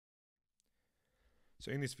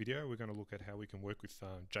So in this video, we're going to look at how we can work with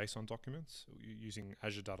Json documents using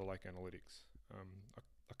Azure Data Lake Analytics.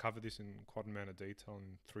 I cover this in quite an amount of detail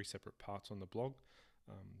in 3 separate parts on the blog.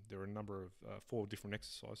 There are a number of 4 different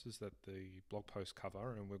exercises that the blog posts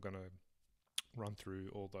cover, and we're going to run through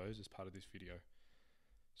all those as part of this video.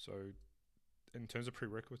 So in terms of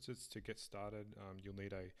prerequisites to get started, you'll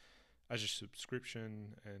need a Azure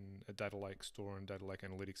subscription and a Data Lake Store and Data Lake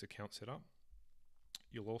Analytics account set up.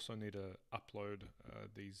 You'll also need to upload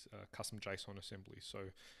these custom JSON assemblies. So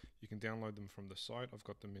you can download them from the site. I've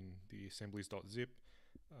got them in the assemblies.zip.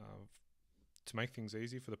 To make things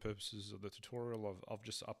easy for the purposes of the tutorial, I've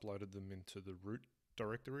just uploaded them into the root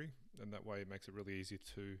directory, and that way it makes it really easy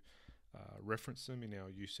to reference them in our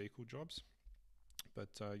U-SQL jobs. But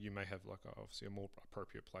you may have obviously a more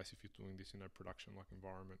appropriate place if you're doing this in a production-like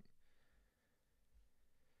environment.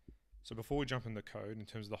 So before we jump in the code, in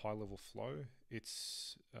terms of the high-level flow, it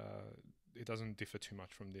doesn't differ too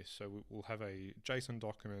much from this. So we'll have a JSON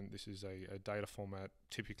document. This is a data format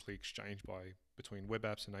typically exchanged between web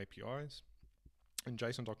apps and APIs. And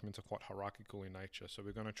JSON documents are quite hierarchical in nature. So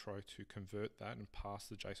we're going to try to convert that and pass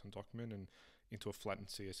the JSON document into a flattened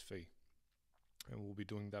CSV. And we'll be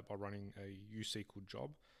doing that by running a U-SQL job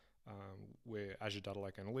where Azure Data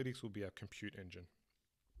Lake Analytics will be our compute engine.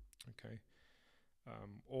 Okay.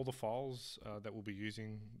 All the files that we'll be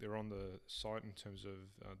using, they're on the site in terms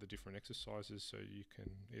of the different exercises, so you can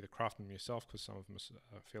either craft them yourself because some of them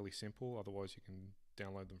are fairly simple, otherwise you can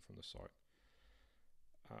download them from the site.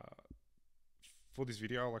 For this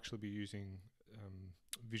video, I'll actually be using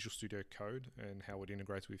Visual Studio Code and how it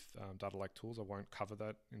integrates with Data Lake tools. I won't cover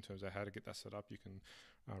that in terms of how to get that set up. You can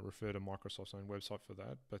refer to Microsoft's own website for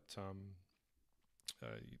that, but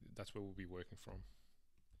that's where we'll be working from.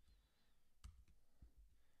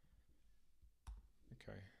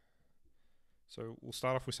 Okay, so we'll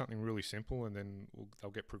start off with something really simple, and then they'll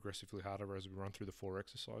get progressively harder as we run through the 4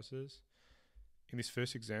 exercises. In this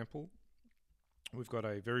first example, we've got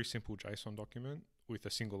a very simple JSON document with a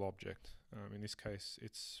single object. In this case,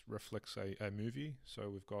 it reflects a movie. So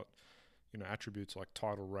we've got attributes like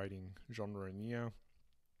title, rating, genre, and year,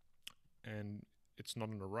 and it's not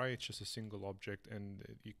an array; it's just a single object, and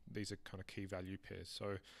these are kind of key value pairs.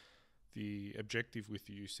 So the objective with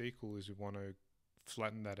the U-SQL is we want to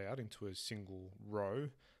flatten that out into a single row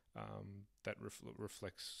that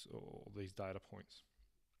reflects all these data points.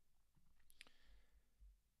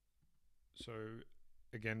 So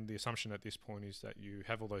again, the assumption at this point is that you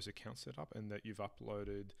have all those accounts set up and that you've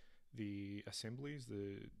uploaded the assemblies,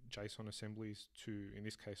 the JSON assemblies to, in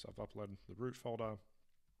this case, I've uploaded to the root folder,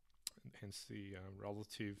 hence the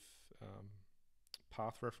relative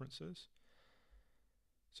path references.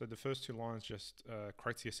 So the first 2 lines just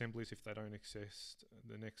creates the assemblies if they don't exist.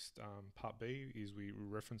 The next part B is we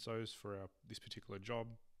reference those for this particular job.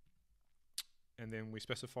 And then we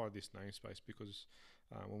specify this namespace because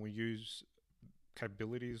when we use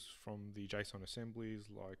capabilities from the JSON assemblies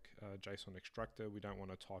like Json Extractor, we don't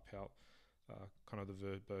want to type out kind of the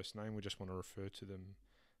verbose name. We just want to refer to them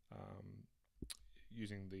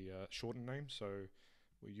using the shortened name. So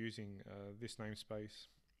we're using this namespace.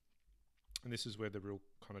 And this is where the real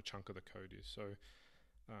kind of chunk of the code is. So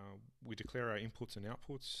we declare our inputs and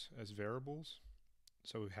outputs as variables.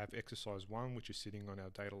 So we have exercise 1, which is sitting on our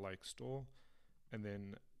Data Lake store. And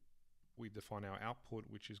then we define our output,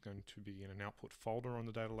 which is going to be in an output folder on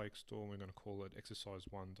the Data Lake store. And we're going to call it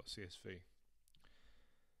exercise1.csv.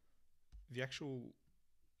 The actual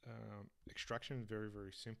extraction is very,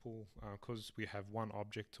 very simple. Because we have one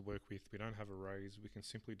object to work with, we don't have arrays. We can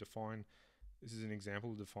simply define. This is an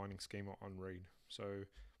example of defining schema on read. So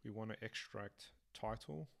we want to extract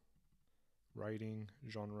title, rating,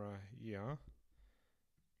 genre, year.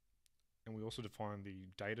 And we also define the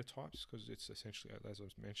data types because it's essentially, as I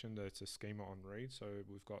mentioned, it's a schema on read. So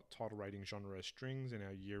we've got title, rating, genre as strings and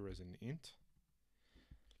our year as an int.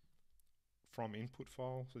 From input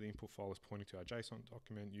file, so the input file is pointing to our JSON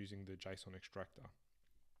document using the Json Extractor.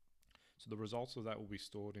 So the results of that will be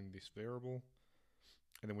stored in this variable.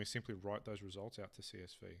 And then we simply write those results out to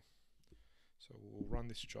CSV. So we'll run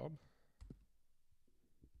this job.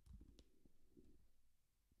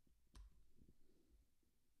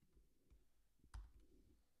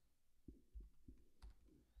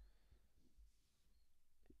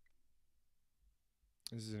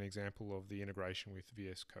 This is an example of the integration with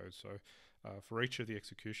VS Code. So for each of the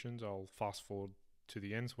executions, I'll fast forward to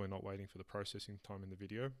the end so we're not waiting for the processing time in the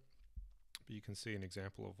video. But you can see an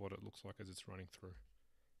example of what it looks like as it's running through.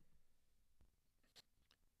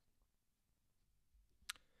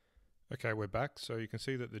 Okay, we're back. So you can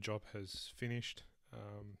see that the job has finished.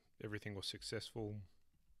 Everything was successful.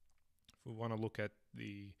 If we want to look at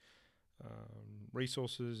the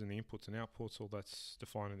resources and the inputs and outputs, all that's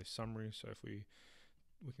defined in this summary. So if we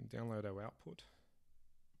can download our output.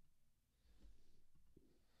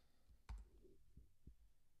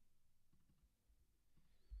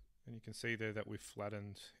 And you can see there that we've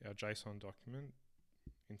flattened our JSON document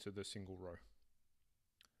into the single row.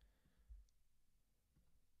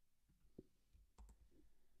 Okay.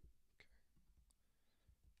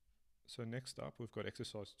 So next up, we've got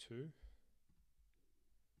exercise 2. In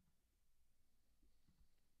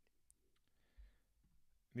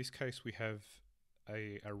this case, we have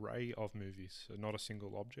an array of movies, so not a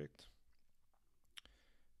single object.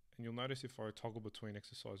 And you'll notice if I toggle between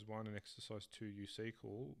exercise 1 and exercise 2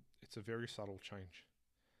 U-SQL, it's a very subtle change.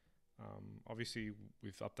 Obviously,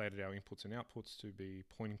 we've updated our inputs and outputs to be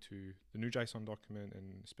pointing to the new JSON document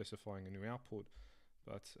and specifying a new output.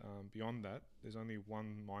 But beyond that, there's only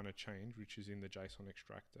one minor change, which is in the Json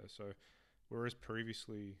Extractor. So whereas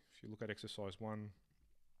previously, if you look at exercise 1,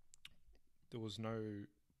 there was no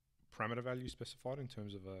parameter value specified in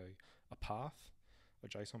terms of a path, a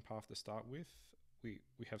JSON path to start with. We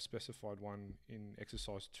have specified one in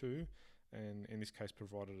exercise 2, and in this case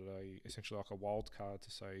provided essentially like a wildcard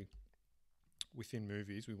to say within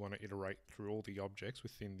movies we want to iterate through all the objects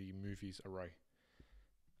within the movies array.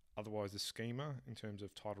 Otherwise the schema in terms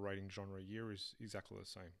of title, rating, genre, year is exactly the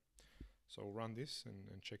same. So we'll run this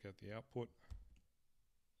and check out the output.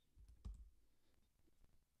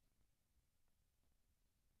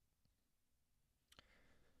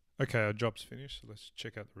 Okay, our job's finished, so let's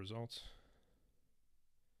check out the results.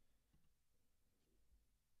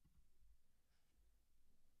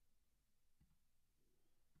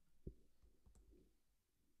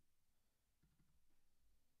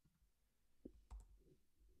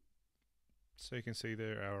 So you can see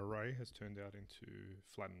there our array has turned out into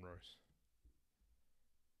flattened rows.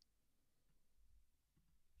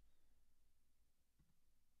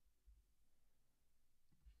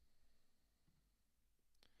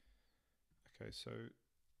 Okay, so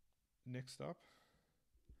next up,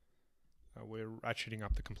 we're ratcheting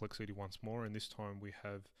up the complexity once more, and this time we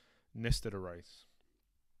have nested arrays.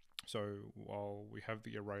 So while we have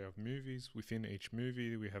the array of movies, within each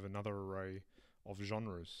movie we have another array of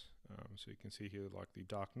genres. So you can see here like the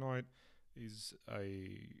Dark Knight is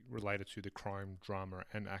related to the crime, drama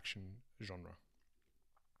and action genre.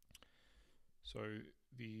 So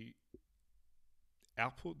the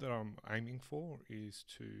output that I'm aiming for is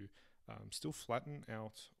to still flatten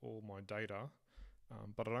out all my data,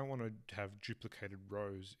 but I don't want to have duplicated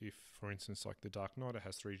rows. If, for instance, like the Dark Knight, it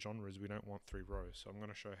has 3 genres, we don't want 3 rows. So I'm going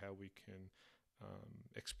to show how we can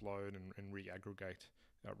explode and re-aggregate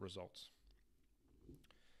our results.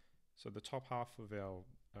 So the top half of our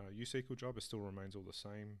U-SQL job still remains all the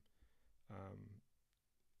same.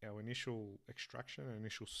 Our initial extraction and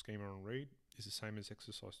initial schema and read is the same as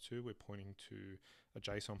exercise 2. We're pointing to a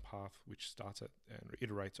JSON path which starts at and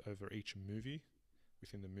iterates over each movie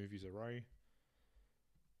within the movies array.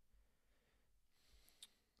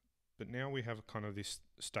 But now we have kind of this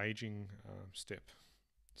staging step.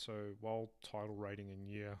 So while title, rating and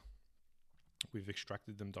year, we've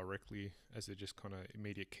extracted them directly as they're just kind of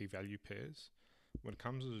immediate key value pairs. When it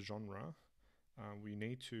comes to genre, we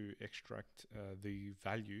need to extract the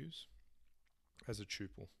values as a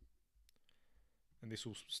tuple. And this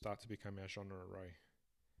will start to become our genre array.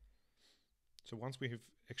 So once we have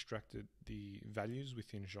extracted the values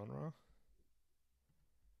within genre,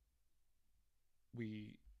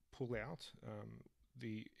 we pull out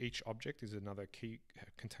each object is another key,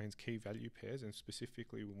 contains key value pairs, and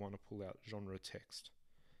specifically we want to pull out genre text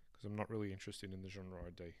because I'm not really interested in the genre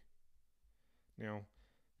ID. Now,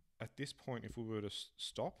 at this point, if we were to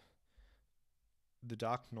stop, the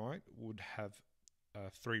Dark Knight would have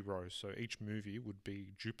 3 rows, so each movie would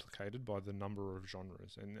be duplicated by the number of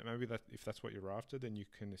genres. And maybe that, if that's what you're after, then you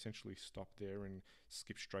can essentially stop there and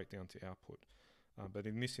skip straight down to output. But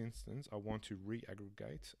in this instance, I want to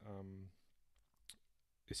re-aggregate,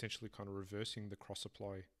 essentially kind of reversing the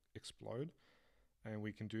cross-apply explode. And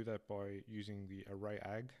we can do that by using the array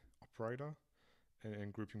ag operator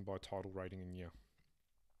and grouping by title, rating and year.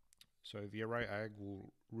 So the array ag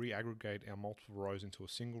will re-aggregate our multiple rows into a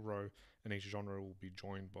single row, and each genre will be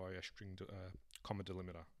joined by a string comma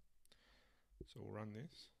delimiter. So we'll run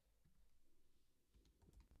this.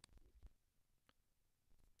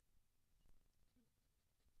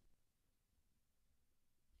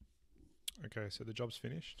 Okay, so the job's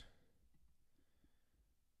finished.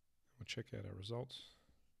 We'll check out our results.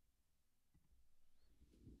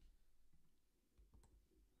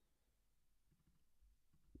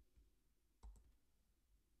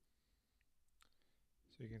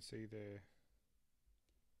 So So you can see there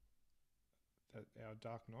that our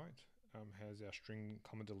Dark Knight has our string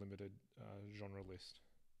comma delimited genre list.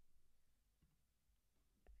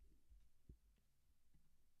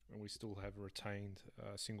 And we still have retained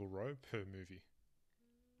a single row per movie.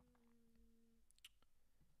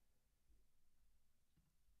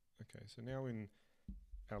 Okay, so now in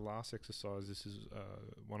our last exercise, this is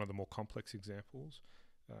one of the more complex examples.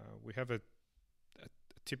 We have a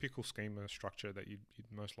typical schema structure that you'd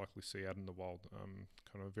most likely see out in the wild,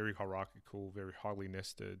 kind of very hierarchical, very highly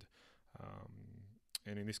nested,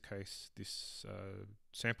 and in this case, this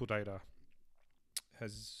sample data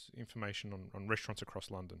has information on restaurants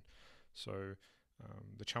across London. So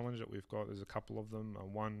the challenge that we've got is a couple of them.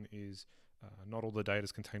 One is not all the data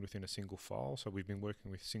is contained within a single file, so we've been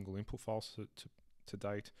working with single input files to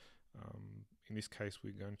date. In this case,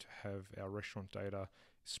 we're going to have our restaurant data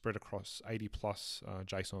spread across 80 plus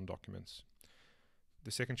JSON documents.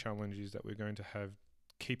 The second challenge is that we're going to have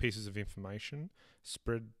key pieces of information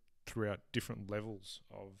spread throughout different levels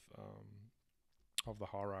of the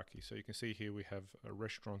hierarchy. So you can see here we have a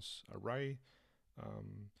restaurants array,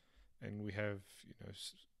 and we have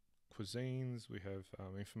cuisines, we have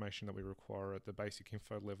information that we require at the basic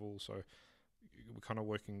info level. So we're kind of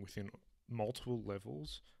working within multiple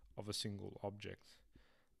levels of a single object.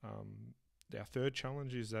 Our third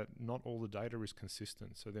challenge is that not all the data is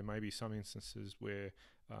consistent. So there may be some instances where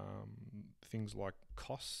things like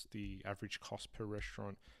costs, the average cost per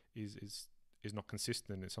restaurant is not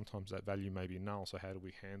consistent, and sometimes that value may be null. So how do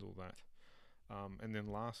we handle that? And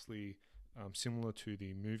then lastly, similar to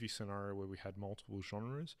the movie scenario where we had multiple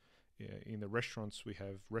genres, in the restaurants we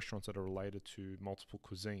have restaurants that are related to multiple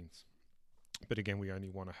cuisines. But again, we only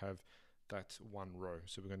want to have that one row.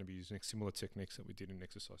 So we're going to be using similar techniques that we did in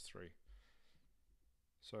exercise 3.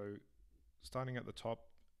 So starting at the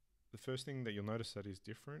top, the first thing that you'll notice that is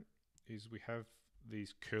different is we have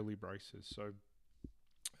these curly braces. So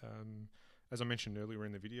as I mentioned earlier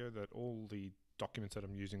in the video, that all the documents that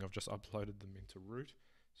I'm using, I've just uploaded them into root.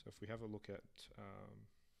 So if we have a look at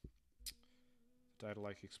Data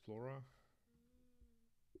Lake Explorer,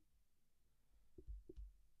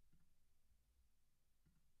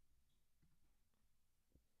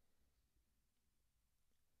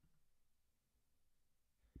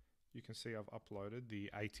 you can see I've uploaded the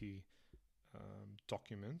 80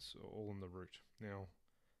 documents all in the root. Now,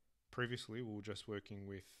 previously we were just working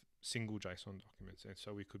with single JSON documents, and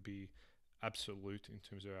so we could be absolute in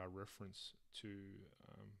terms of our reference to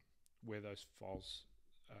where those files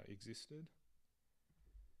existed.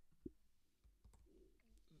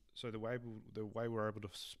 So the way we're able to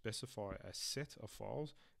specify a set of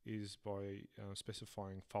files is by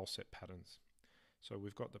specifying file set patterns. So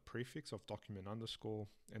we've got the prefix of document underscore,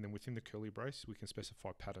 and then within the curly brace we can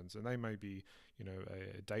specify patterns, and they may be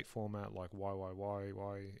a date format like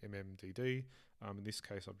YYYYMMDD. In this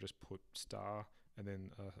case I've just put star and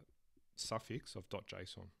then a suffix of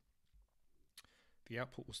 .json. The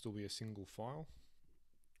output will still be a single file.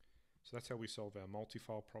 So that's how we solve our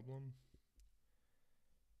multi-file problem.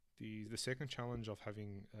 The second challenge of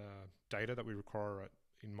having data that we require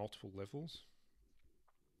in multiple levels,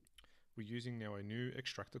 we're using now a new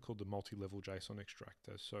extractor called the multi-level Json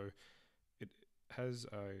Extractor. So it has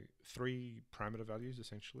 3 parameter values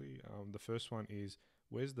essentially. The first one is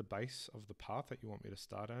where's the base of the path that you want me to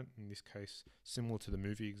start at. In this case, similar to the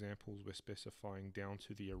movie examples, we're specifying down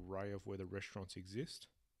to the array of where the restaurants exist.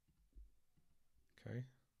 Okay,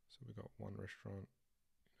 so we've got 1 restaurant,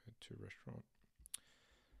 2 restaurant.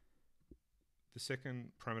 The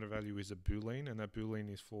second parameter value is a boolean, and that boolean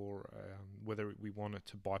is for whether we want it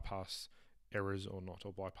to bypass errors or not,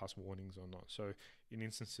 or bypass warnings or not. So in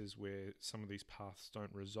instances where some of these paths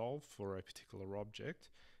don't resolve for a particular object,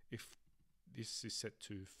 if this is set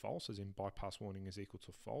to false, as in bypass warning is equal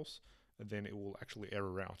to false, then it will actually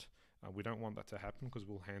error out. We don't want that to happen because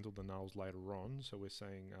we'll handle the nulls later on. So we're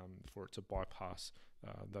saying for it to bypass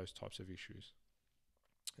those types of issues.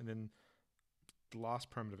 And then the last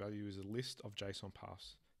parameter value is a list of JSON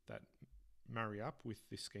paths that marry up with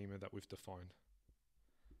this schema that we've defined.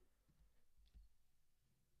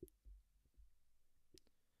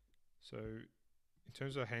 So in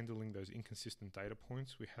terms of handling those inconsistent data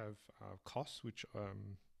points, we have costs, which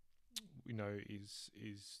we know is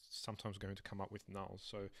sometimes going to come up with nulls.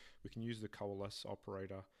 So we can use the coalesce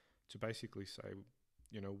operator to basically say,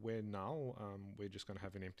 where null, we're just going to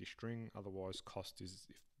have an empty string. Otherwise, cost is,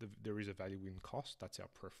 if there is a value in cost, that's our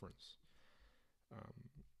preference.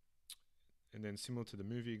 And then similar to the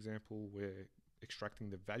movie example, we're extracting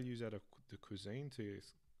the values out of the cuisine to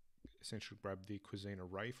essentially grab the cuisine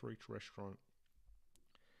array for each restaurant.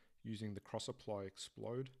 using the cross-apply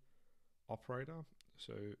explode operator.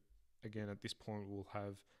 So again, at this point, we'll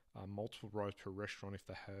have multiple rows per restaurant if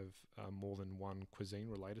they have more than one cuisine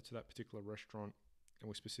related to that particular restaurant, and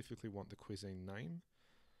we specifically want the cuisine name.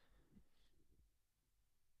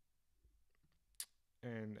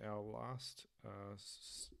 And our last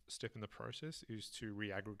step in the process is to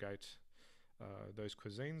re-aggregate those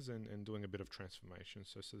cuisines and doing a bit of transformation.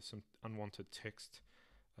 So there's some unwanted text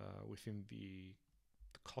within the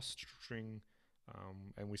cost string,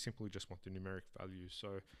 and we simply just want the numeric value.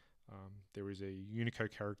 So there is a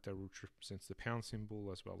Unicode character which represents the pound symbol,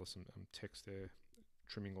 as well as some text there,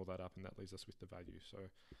 trimming all that up, and that leaves us with the value. So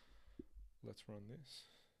let's run this.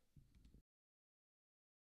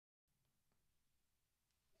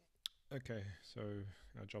 Okay, so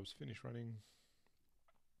our job's finished running.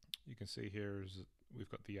 You can see here is we've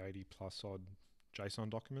got the 80 plus odd JSON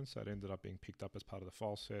documents that ended up being picked up as part of the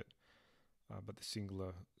file set, but the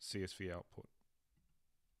singular CSV output.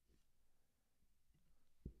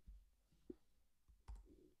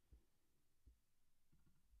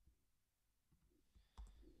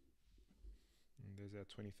 And there's our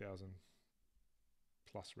 20,000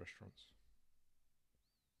 plus restaurants.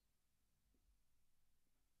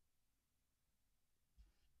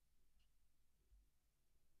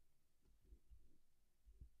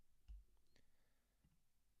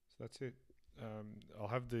 So that's it. I'll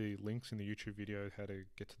have the links in the YouTube video how to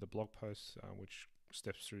get to the blog post, which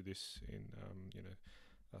steps through this in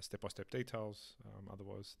step-by-step details.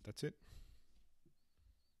 Otherwise, that's it.